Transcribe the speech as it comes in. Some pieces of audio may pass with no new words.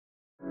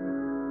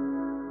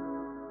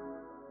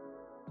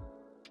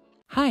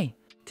Hi,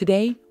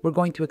 today we're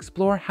going to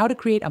explore how to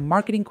create a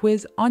marketing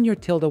quiz on your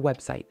Tilda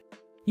website.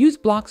 Use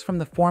blocks from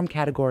the form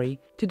category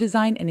to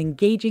design an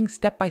engaging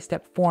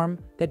step-by-step form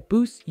that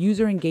boosts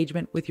user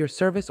engagement with your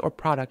service or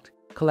product,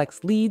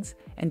 collects leads,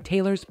 and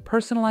tailors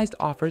personalized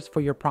offers for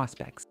your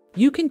prospects.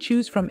 You can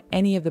choose from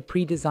any of the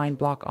pre-designed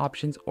block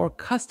options or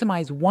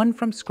customize one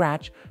from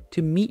scratch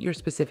to meet your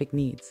specific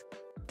needs.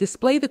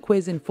 Display the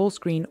quiz in full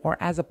screen or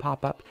as a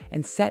pop-up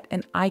and set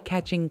an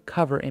eye-catching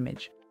cover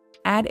image.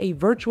 Add a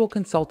virtual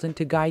consultant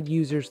to guide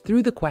users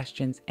through the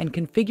questions and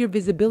configure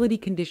visibility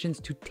conditions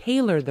to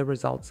tailor the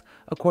results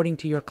according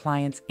to your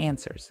client's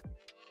answers.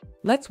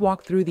 Let's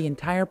walk through the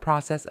entire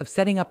process of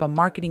setting up a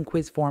marketing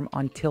quiz form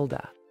on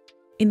Tilda.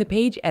 In the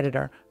page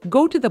editor,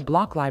 go to the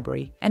block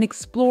library and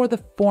explore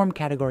the form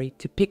category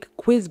to pick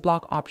quiz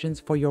block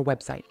options for your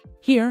website.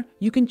 Here,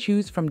 you can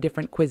choose from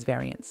different quiz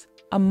variants: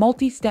 a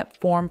multi-step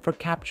form for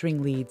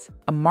capturing leads,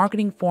 a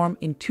marketing form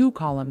in 2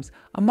 columns,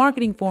 a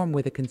marketing form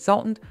with a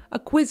consultant, a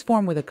quiz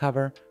form with a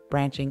cover,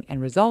 branching and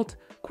result,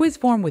 quiz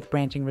form with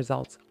branching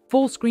results,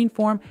 full screen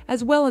form,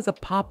 as well as a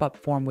pop-up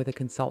form with a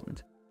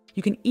consultant.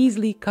 You can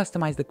easily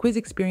customize the quiz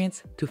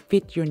experience to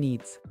fit your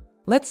needs.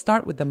 Let's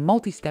start with the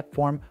multi-step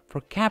form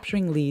for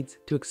capturing leads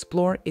to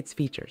explore its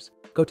features.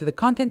 Go to the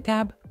Content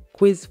tab,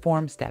 Quiz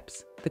Form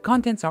Steps. The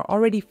contents are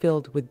already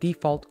filled with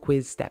default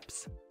quiz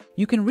steps.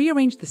 You can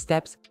rearrange the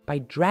steps by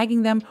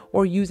dragging them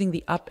or using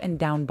the up and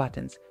down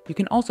buttons. You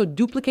can also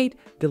duplicate,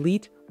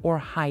 delete, or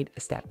hide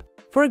a step.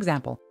 For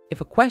example,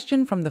 if a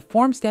question from the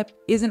form step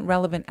isn't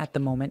relevant at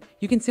the moment,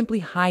 you can simply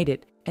hide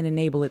it and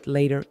enable it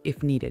later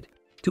if needed.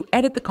 To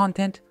edit the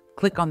content,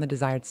 click on the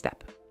desired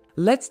step.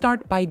 Let's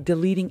start by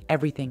deleting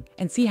everything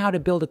and see how to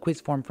build a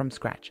quiz form from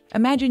scratch.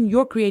 Imagine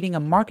you're creating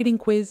a marketing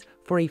quiz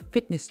for a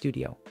fitness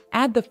studio.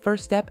 Add the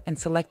first step and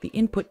select the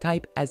input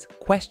type as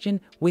question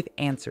with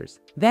answers.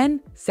 Then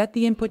set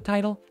the input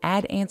title,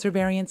 add answer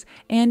variants,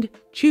 and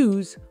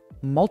choose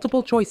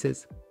multiple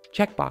choices,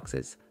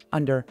 checkboxes,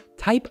 under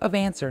type of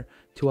answer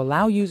to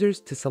allow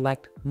users to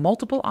select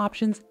multiple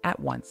options at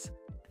once.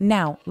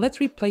 Now,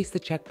 let's replace the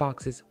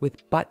checkboxes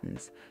with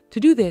buttons. To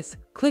do this,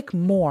 click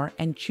More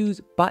and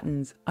choose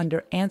Buttons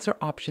under Answer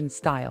Option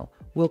Style.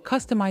 We'll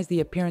customize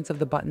the appearance of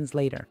the buttons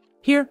later.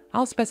 Here,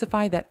 I'll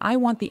specify that I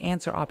want the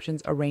answer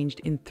options arranged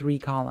in 3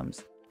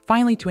 columns.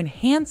 Finally, to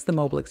enhance the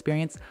mobile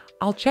experience,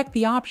 I'll check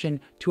the option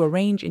to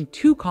arrange in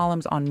 2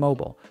 columns on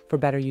mobile for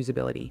better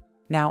usability.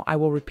 Now, I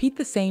will repeat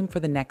the same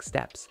for the next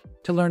steps.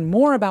 To learn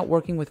more about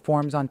working with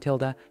forms on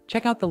Tilda,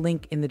 check out the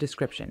link in the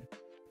description.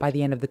 By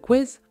the end of the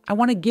quiz, I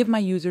want to give my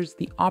users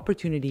the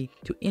opportunity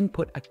to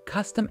input a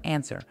custom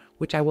answer,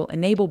 which I will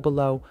enable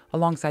below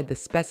alongside the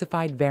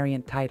specified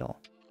variant title.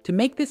 To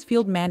make this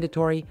field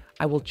mandatory,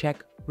 I will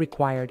check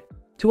Required.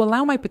 To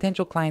allow my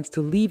potential clients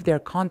to leave their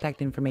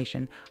contact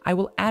information, I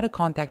will add a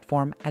contact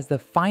form as the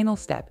final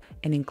step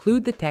and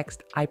include the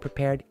text I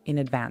prepared in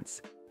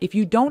advance. If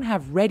you don't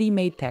have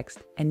ready-made text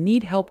and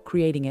need help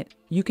creating it,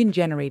 you can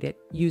generate it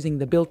using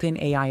the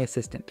built-in AI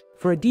assistant.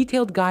 For a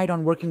detailed guide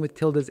on working with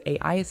Tilda's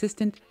AI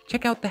assistant,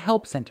 check out the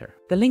Help Center.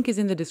 The link is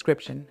in the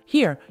description.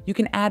 Here, you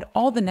can add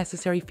all the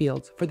necessary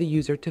fields for the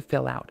user to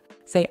fill out.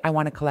 Say, I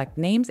want to collect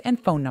names and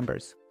phone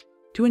numbers.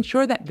 To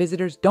ensure that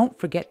visitors don't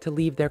forget to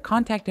leave their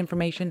contact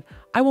information,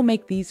 I will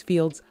make these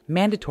fields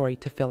mandatory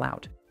to fill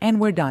out. And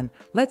we're done.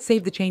 Let's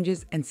save the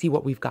changes and see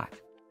what we've got.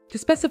 To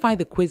specify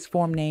the quiz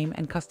form name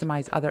and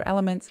customize other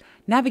elements,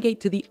 navigate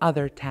to the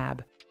Other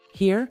tab.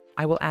 Here,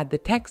 I will add the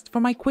text for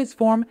my quiz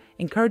form,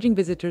 encouraging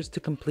visitors to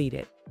complete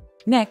it.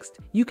 Next,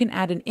 you can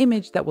add an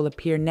image that will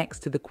appear next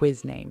to the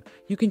quiz name.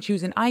 You can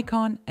choose an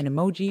icon, an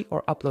emoji,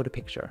 or upload a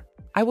picture.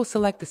 I will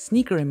select a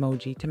sneaker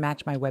emoji to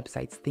match my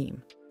website's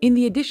theme. In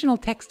the additional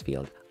text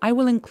field, I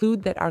will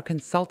include that our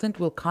consultant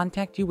will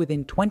contact you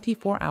within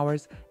 24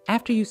 hours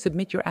after you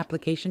submit your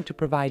application to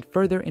provide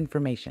further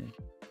information.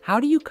 How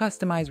do you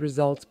customize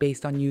results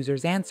based on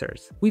users'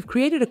 answers? We've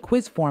created a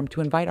quiz form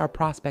to invite our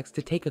prospects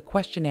to take a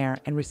questionnaire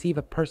and receive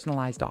a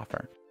personalized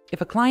offer. If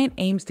a client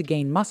aims to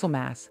gain muscle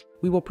mass,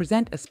 we will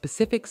present a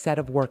specific set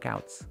of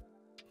workouts.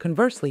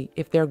 Conversely,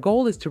 if their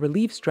goal is to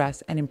relieve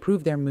stress and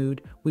improve their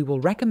mood, we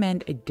will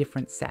recommend a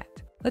different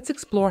set. Let's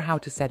explore how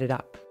to set it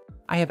up.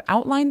 I have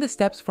outlined the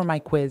steps for my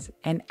quiz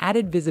and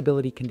added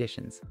visibility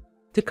conditions.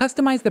 To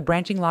customize the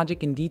branching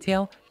logic in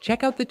detail,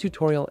 check out the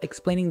tutorial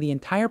explaining the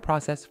entire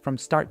process from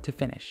start to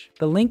finish.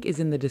 The link is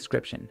in the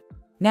description.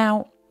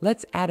 Now,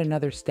 let's add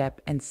another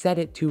step and set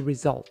it to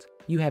Result.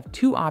 You have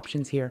 2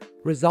 options here: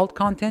 Result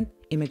Content,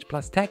 image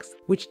plus text,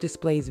 which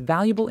displays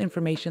valuable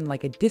information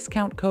like a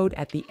discount code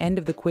at the end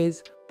of the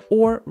quiz,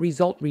 or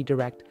Result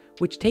Redirect,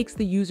 which takes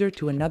the user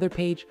to another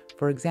page,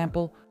 for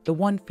example, the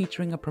one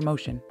featuring a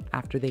promotion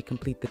after they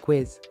complete the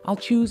quiz. I'll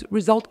choose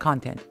Result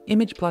Content,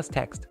 image plus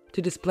text,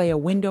 to display a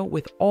window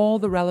with all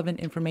the relevant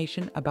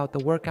information about the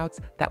workouts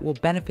that will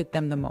benefit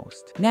them the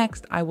most.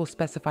 Next, I will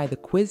specify the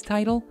quiz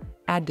title,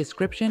 add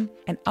description,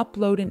 and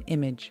upload an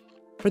image.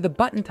 For the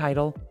button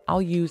title,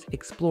 I'll use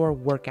Explore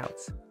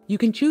Workouts. You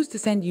can choose to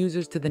send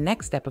users to the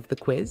next step of the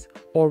quiz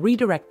or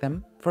redirect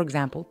them, for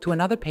example, to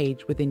another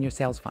page within your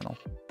sales funnel.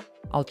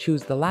 I'll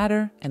choose the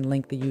latter and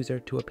link the user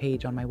to a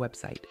page on my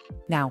website.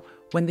 Now,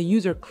 when the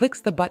user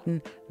clicks the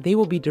button, they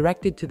will be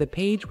directed to the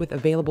page with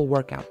available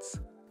workouts.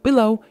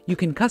 Below, you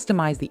can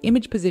customize the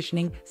image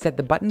positioning, set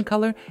the button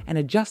color, and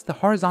adjust the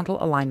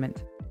horizontal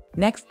alignment.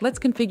 Next, let's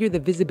configure the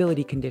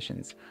visibility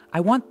conditions. I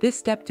want this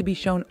step to be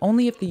shown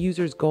only if the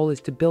user's goal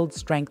is to build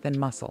strength and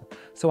muscle,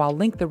 so I'll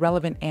link the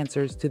relevant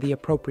answers to the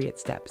appropriate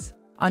steps.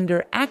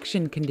 Under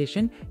Action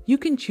Condition, you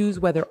can choose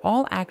whether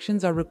all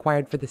actions are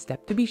required for the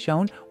step to be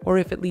shown or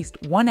if at least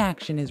one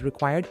action is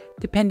required,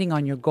 depending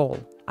on your goal.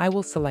 I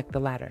will select the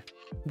latter.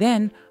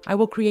 Then, I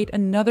will create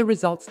another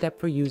result step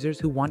for users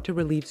who want to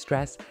relieve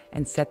stress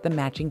and set the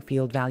matching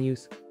field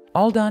values.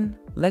 All done.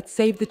 Let's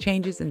save the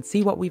changes and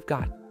see what we've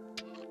got.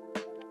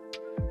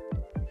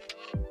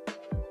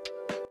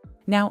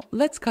 Now,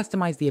 let's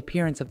customize the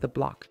appearance of the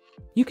block.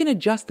 You can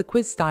adjust the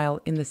quiz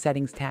style in the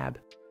Settings tab.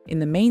 In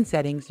the main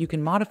settings, you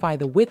can modify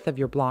the width of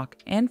your block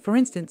and, for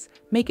instance,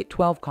 make it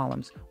 12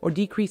 columns or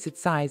decrease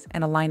its size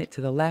and align it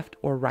to the left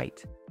or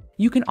right.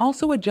 You can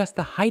also adjust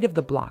the height of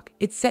the block.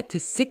 It's set to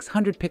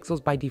 600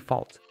 pixels by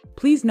default.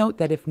 Please note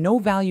that if no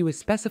value is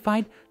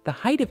specified, the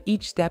height of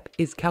each step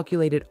is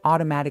calculated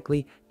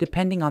automatically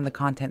depending on the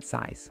content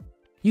size.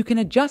 You can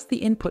adjust the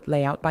input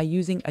layout by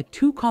using a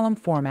 2-column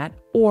format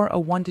or a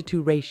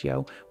 1:2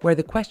 ratio, where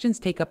the questions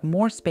take up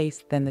more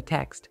space than the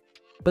text.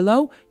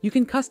 Below, you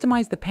can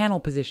customize the panel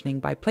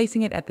positioning by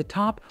placing it at the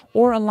top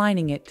or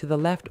aligning it to the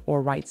left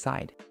or right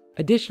side.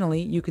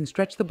 Additionally, you can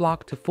stretch the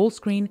block to full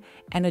screen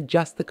and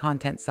adjust the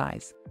content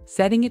size,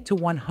 setting it to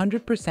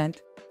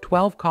 100%,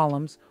 12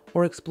 columns,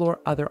 or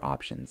explore other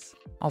options.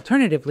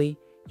 Alternatively,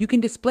 you can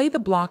display the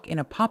block in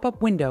a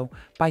pop-up window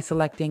by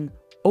selecting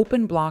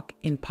Open Block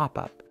in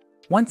Pop-up.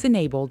 Once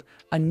enabled,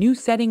 a new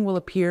setting will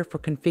appear for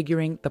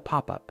configuring the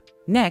pop-up.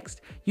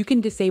 Next, you can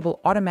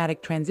disable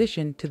automatic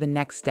transition to the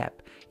next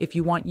step if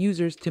you want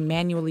users to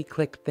manually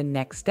click the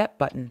Next Step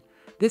button.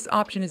 This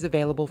option is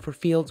available for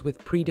fields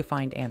with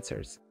predefined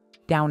answers.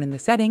 Down in the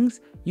settings,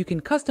 you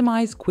can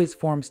customize quiz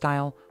form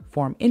style,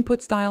 form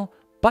input style,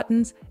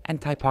 buttons,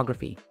 and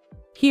typography.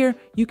 Here,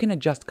 you can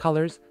adjust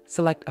colors,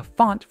 select a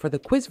font for the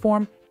quiz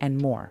form,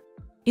 and more.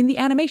 In the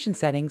animation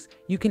settings,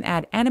 you can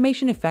add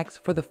animation effects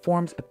for the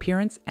form's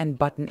appearance and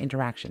button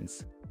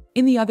interactions.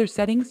 In the other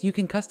settings, you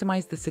can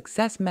customize the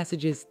success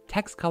message's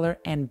text color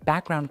and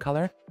background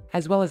color,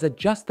 as well as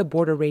adjust the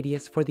border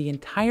radius for the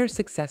entire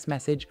success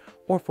message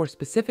or for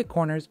specific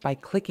corners by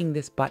clicking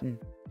this button.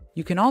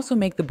 You can also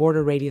make the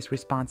border radius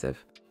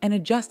responsive and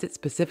adjust it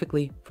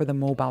specifically for the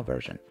mobile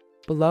version.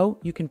 Below,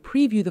 you can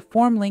preview the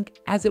form link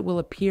as it will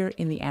appear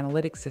in the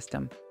analytics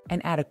system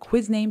and add a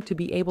quiz name to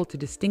be able to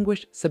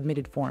distinguish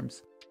submitted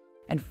forms.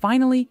 And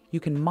finally, you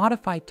can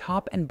modify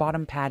top and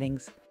bottom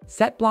paddings,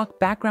 set block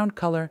background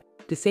color,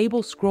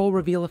 disable scroll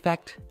reveal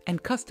effect,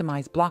 and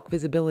customize block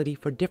visibility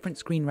for different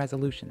screen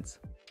resolutions.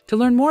 To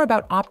learn more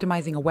about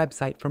optimizing a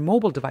website for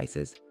mobile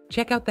devices,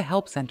 check out the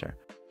Help Center.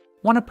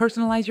 Want to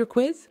personalize your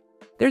quiz?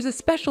 There's a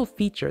special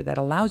feature that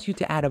allows you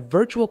to add a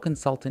virtual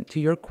consultant to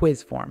your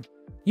quiz form.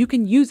 You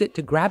can use it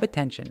to grab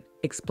attention,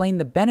 explain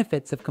the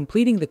benefits of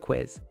completing the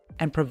quiz,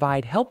 and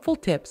provide helpful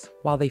tips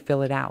while they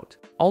fill it out,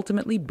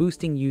 ultimately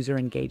boosting user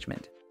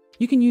engagement.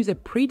 You can use a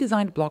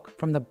pre-designed block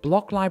from the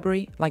block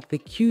library like the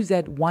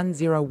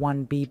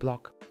QZ101B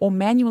block, or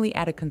manually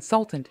add a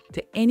consultant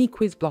to any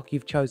quiz block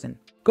you've chosen.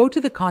 Go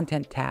to the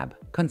Content tab,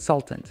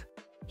 Consultant.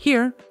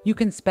 Here, you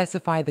can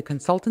specify the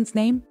consultant's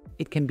name.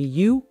 It can be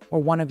you or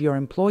one of your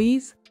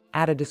employees,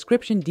 add a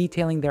description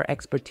detailing their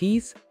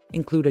expertise,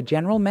 include a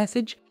general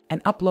message,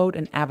 and upload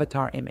an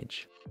avatar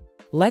image.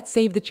 Let's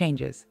save the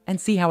changes and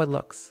see how it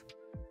looks.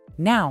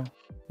 Now,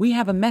 we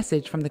have a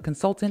message from the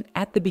consultant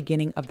at the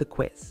beginning of the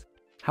quiz.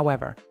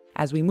 However,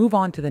 as we move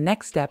on to the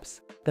next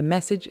steps, the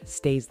message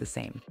stays the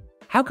same.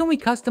 How can we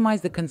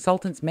customize the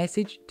consultant's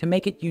message to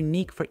make it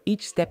unique for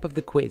each step of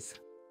the quiz?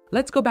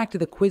 Let's go back to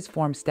the quiz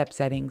form step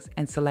settings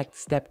and select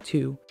Step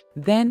 2,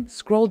 then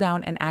scroll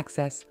down and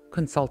access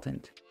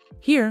Consultant.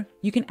 Here,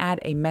 you can add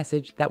a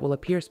message that will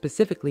appear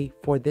specifically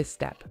for this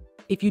step.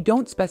 If you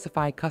don't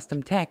specify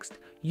custom text,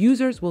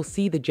 users will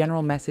see the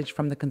general message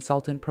from the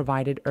consultant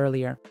provided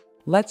earlier.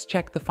 Let's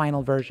check the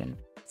final version.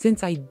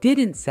 Since I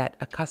didn't set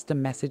a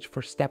custom message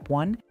for Step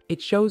 1,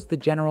 it shows the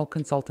general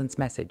consultant's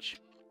message.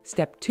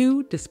 Step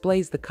 2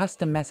 displays the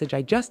custom message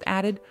I just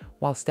added,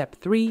 while Step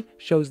 3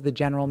 shows the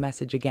general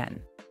message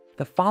again.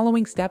 The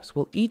following steps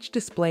will each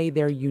display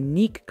their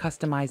unique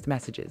customized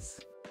messages.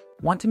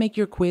 Want to make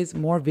your quiz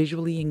more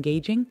visually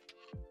engaging?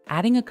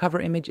 Adding a cover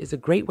image is a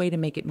great way to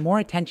make it more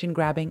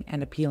attention-grabbing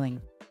and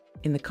appealing.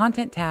 In the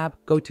Content tab,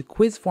 go to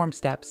Quiz Form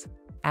Steps,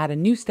 add a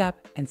new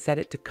step, and set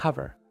it to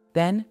Cover.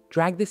 Then,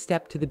 drag this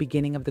step to the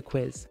beginning of the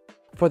quiz.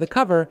 For the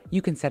cover,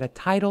 you can set a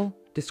title,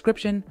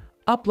 description,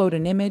 upload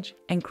an image,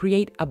 and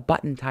create a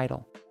button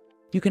title.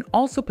 You can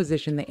also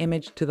position the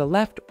image to the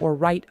left or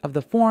right of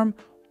the form,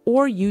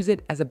 or use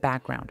it as a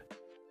background.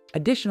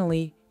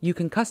 Additionally, you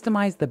can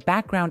customize the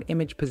background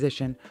image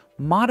position,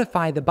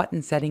 modify the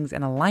button settings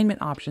and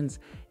alignment options,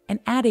 and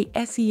add a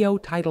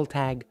SEO title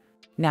tag.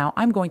 Now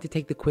I'm going to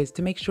take the quiz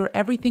to make sure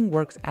everything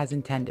works as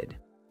intended.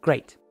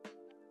 Great.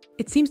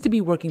 It seems to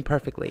be working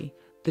perfectly.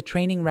 The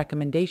training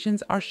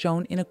recommendations are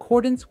shown in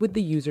accordance with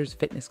the user's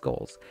fitness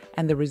goals,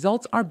 and the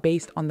results are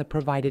based on the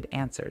provided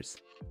answers.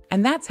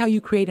 And that's how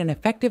you create an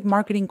effective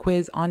marketing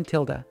quiz on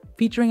Tilda,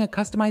 featuring a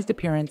customized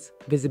appearance,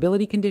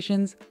 visibility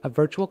conditions, a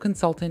virtual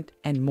consultant,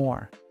 and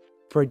more.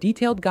 For a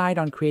detailed guide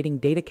on creating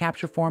data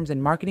capture forms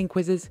and marketing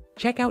quizzes,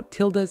 check out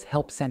Tilda's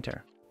Help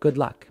Center. Good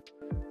luck.